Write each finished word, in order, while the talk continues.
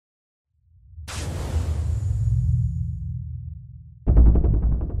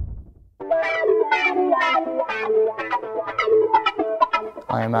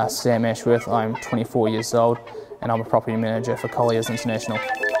I am Sam Ashworth, I'm 24 years old and I'm a property manager for Colliers International.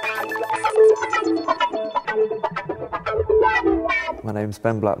 My name's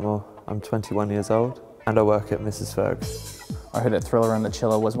Ben Blackmore, I'm 21 years old and I work at Mrs. Ferg. I heard that Thriller in the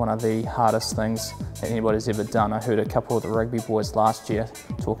Chiller was one of the hardest things that anybody's ever done. I heard a couple of the rugby boys last year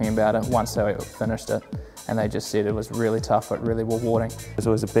talking about it once they finished it, and they just said it was really tough but really rewarding. There's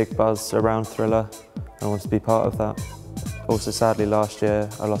always a big buzz around Thriller and I want to be part of that. Also sadly last year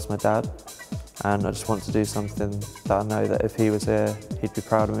I lost my dad and I just want to do something that I know that if he was here he'd be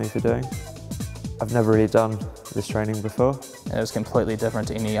proud of me for doing. I've never really done this training before. It was completely different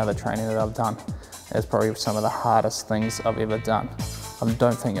to any other training that I've done. It's probably some of the hardest things I've ever done. I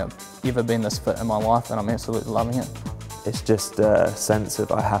don't think I've ever been this fit in my life and I'm absolutely loving it. It's just a sense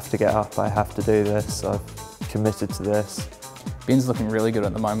of I have to get up, I have to do this, I've committed to this. Ben's looking really good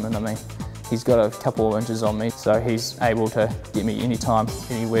at the moment. I mean, he's got a couple of inches on me, so he's able to get me anytime,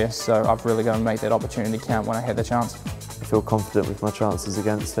 anywhere, so I've really got to make that opportunity count when I have the chance. I feel confident with my chances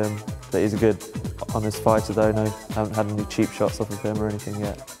against him, that he's a good, honest fighter though. No, I haven't had any cheap shots off of him or anything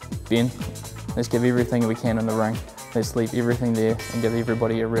yet. Ben, let's give everything we can in the ring. Let's leave everything there and give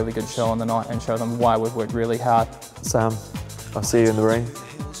everybody a really good show on the night and show them why we've worked really hard. Sam, I'll see you in the ring.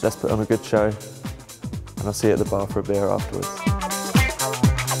 Let's put on a good show and I'll see you at the bar for a beer afterwards.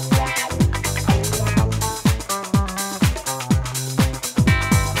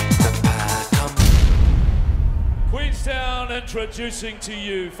 Queenstown introducing to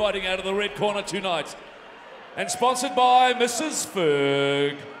you, fighting out of the red corner tonight, and sponsored by Mrs.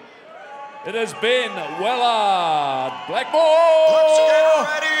 Ferg. It has been Wellard Blackmore. Let's get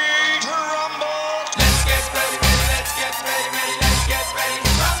ready to rumble. Let's get ready, let's get ready, let's get ready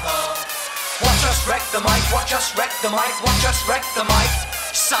to rumble. Watch us wreck the mic, watch us wreck the mic, watch us wreck the mic.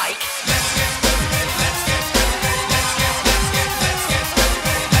 Psych. Let's get ready, let's get ready, let's get ready, let's get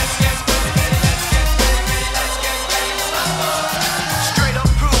ready, let's get ready, let's get ready to rumble. Straight up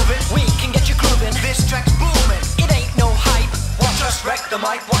prove it, we can get you grooving. This track's booming, it ain't no hype. Watch us wreck the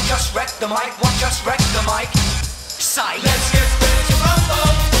mic, watch us wreck the mic, watch us wreck the mic. Psych. Let's get ready to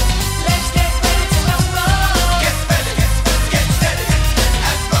rumble. Let's get ready to rumble. Get ready, get steady,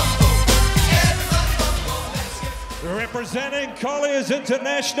 and rumble. Everybody rumble. Representing Colliers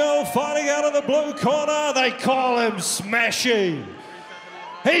International, fighting out of the blue corner, they call him Smashy.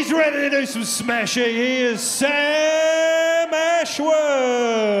 He's ready to do some smashing. He is Sam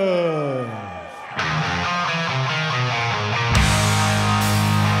Ashworth.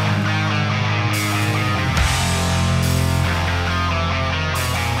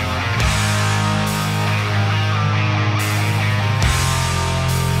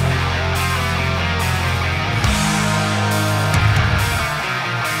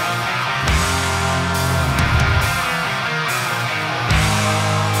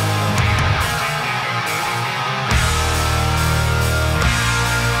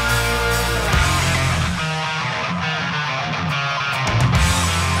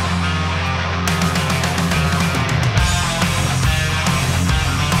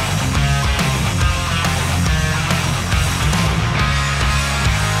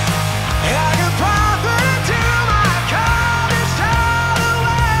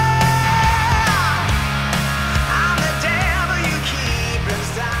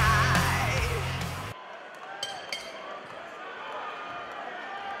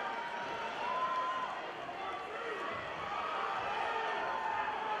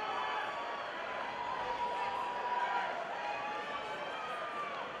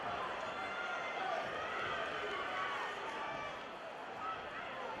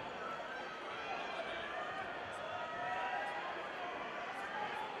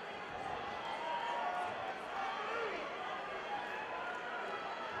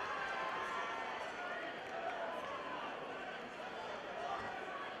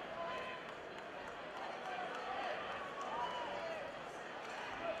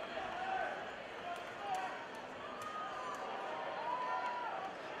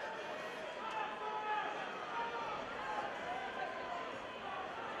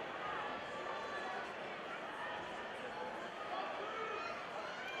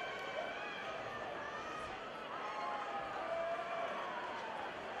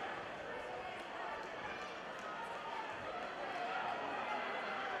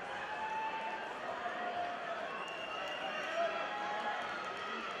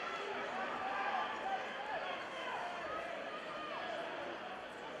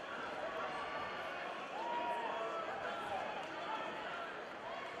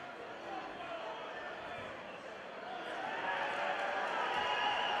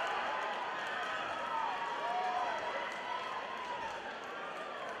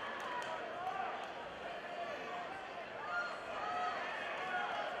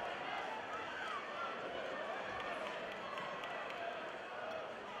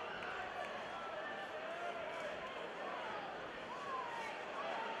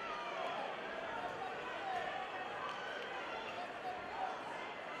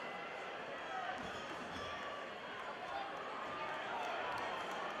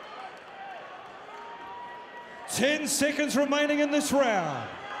 10 seconds remaining in this round.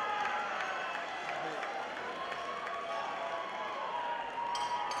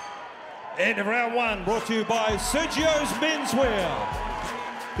 End of round one, brought to you by Sergio's Menswear.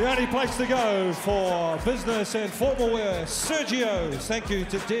 The only place to go for business and formal wear, Sergio's. Thank you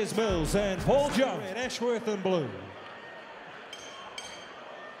to Des Mills and Paul Jones in Ashworth and blue.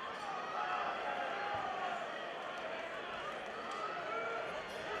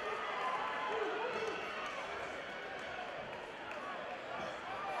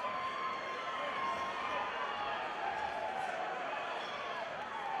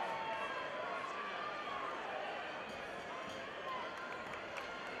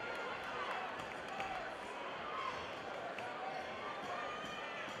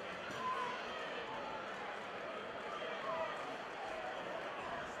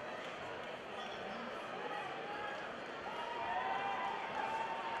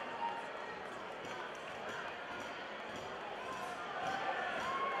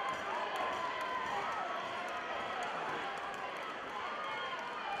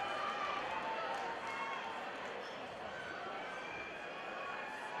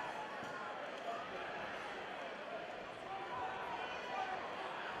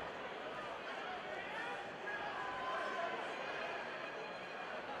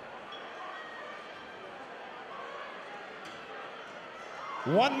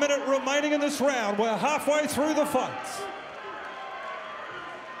 One minute remaining in this round. We're halfway through the fight.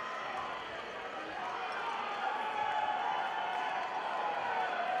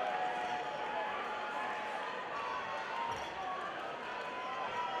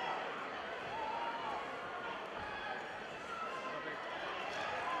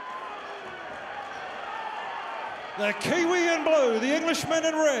 The Kiwi in blue, the Englishman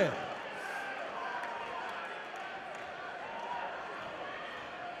in red.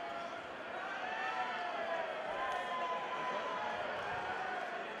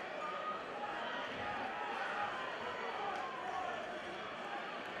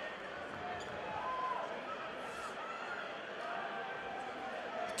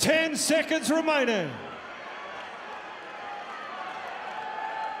 Ten seconds remaining.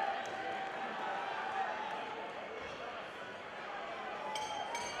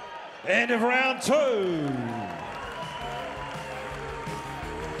 End of round two.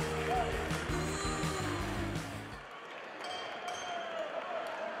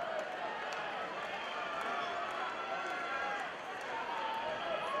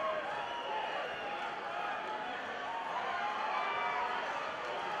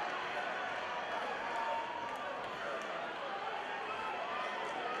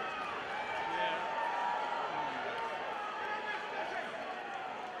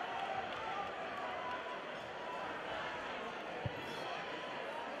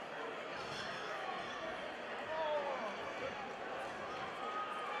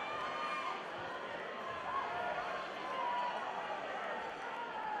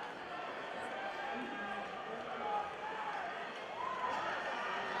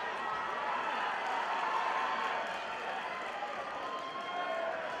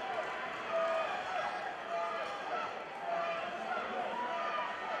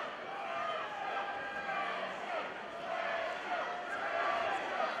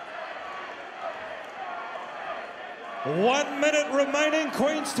 One minute remaining,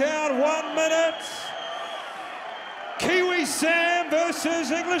 Queenstown, 1 minute. Kiwi Sam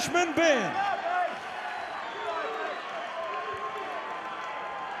versus Englishman Ben.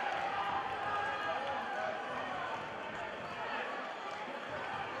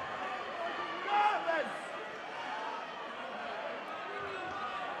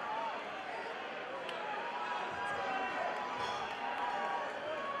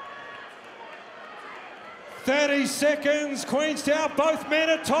 .30 seconds, Queenstown, both men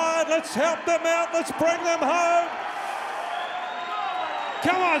are tired. Let's help them out, let's bring them home.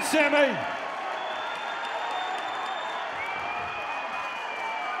 Come on, Sammy.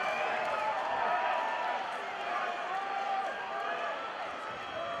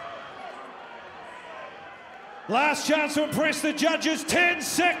 Last chance to impress the judges, 10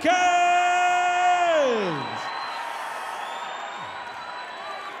 seconds.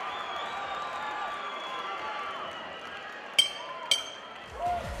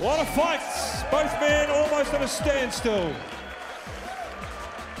 What a fight, both men almost at a standstill.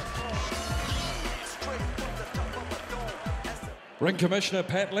 Ring Commissioner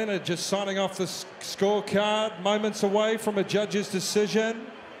Pat Leonard just signing off the scorecard, moments away from a judge's decision.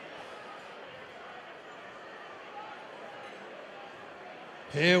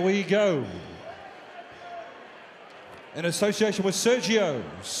 Here we go. In association with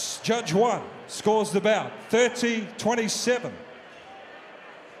Sergio's, Judge 1, scores the bout, 30-27.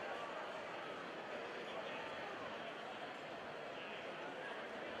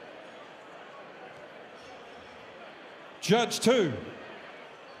 Judge 2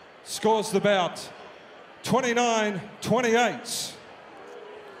 scores the bout, 29-28.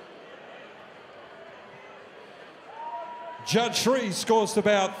 Judge 3 scores the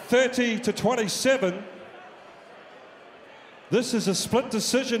bout, 30-27. This is a split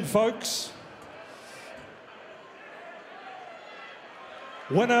decision, folks.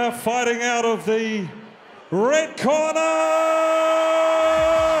 Winner fighting out of the red corner,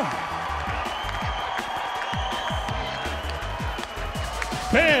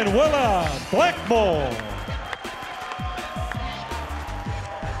 Ben Willard, Blackmore.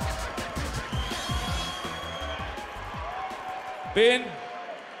 Ben,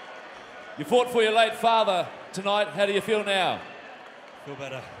 you fought for your late father tonight. How do you feel now? I feel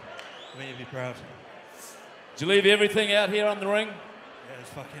better. I mean, you'd be proud. Did you leave everything out here on the ring? Yeah, it's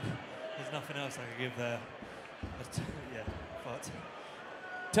fucking. There's nothing else I could give there. But, yeah, but.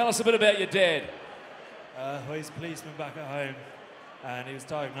 Tell us a bit about your dad. Well, he's a policeman back at home, and he was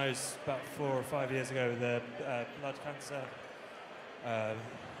diagnosed about 4 or 5 years ago with blood cancer.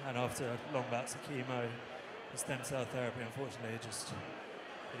 And after long bouts of chemo and stem cell therapy, unfortunately, he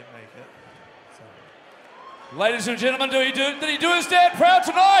didn't make it. So. Ladies and gentlemen, did he do his dad proud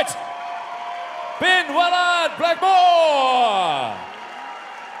tonight? Ben Willard, Blackmore.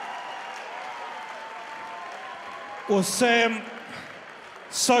 Well, Sam,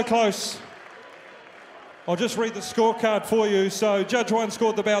 so close. I'll just read the scorecard for you. So Judge 1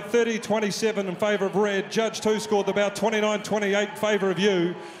 scored the bout 30-27 in favour of red. Judge 2 scored the bout 29-28 in favour of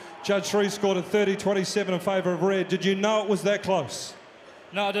you. Judge 3 scored a 30-27 in favour of red. Did you know it was that close?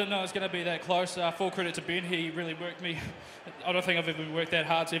 No, I didn't know it was going to be that close. Full credit to Ben. He really worked me. I don't think I've ever worked that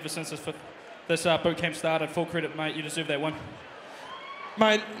hard ever since this boot camp started. Full credit, mate. You deserve that one.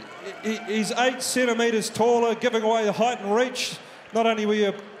 Mate, he's 8 centimetres taller, giving away the height and reach. Not only were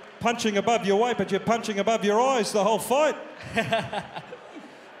you punching above your weight, but you're punching above your eyes the whole fight.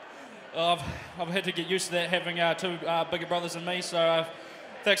 I've had to get used to that, having 2 bigger brothers than me, so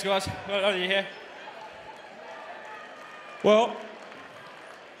thanks, guys. What are you here? Well,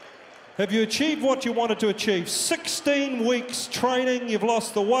 have you achieved what you wanted to achieve? 16 weeks training, you've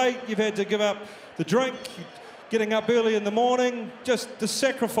lost the weight, you've had to give up the drink, getting up early in the morning, just the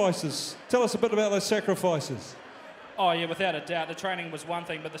sacrifices. Tell us a bit about those sacrifices. Oh, yeah, without a doubt. The training was one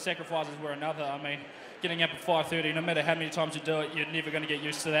thing, but the sacrifices were another. I mean, getting up at 5:30, no matter how many times you do it, you're never going to get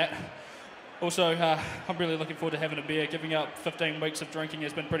used to that. Also, I'm really looking forward to having a beer. Giving up 15 weeks of drinking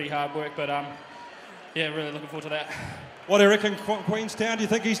has been pretty hard work, but yeah, really looking forward to that. What do you reckon, Queenstown? Do you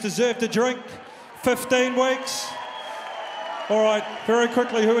think he's deserved to drink 15 weeks? All right, very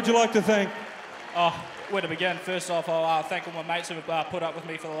quickly, who would you like to thank? Oh, where to begin? First off, I'll thank all my mates who have put up with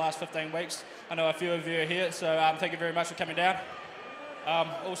me for the last 15 weeks. I know a few of you are here, so thank you very much for coming down.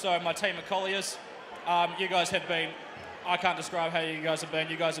 Also, my team at Colliers. You guys have been, I can't describe how you guys have been.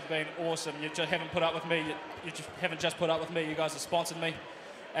 You guys have been awesome. You just haven't put up with me. You just haven't just put up with me. You guys have sponsored me.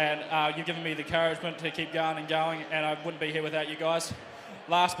 And you've given me the encouragement to keep going and going, and I wouldn't be here without you guys.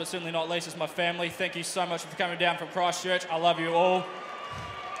 Last but certainly not least is my family. Thank you so much for coming down from Christchurch. I love you all.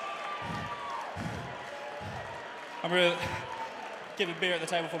 I'm really... Give a beer at the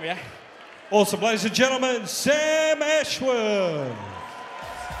table for me, eh? Awesome, ladies and gentlemen, Sam Ashworth.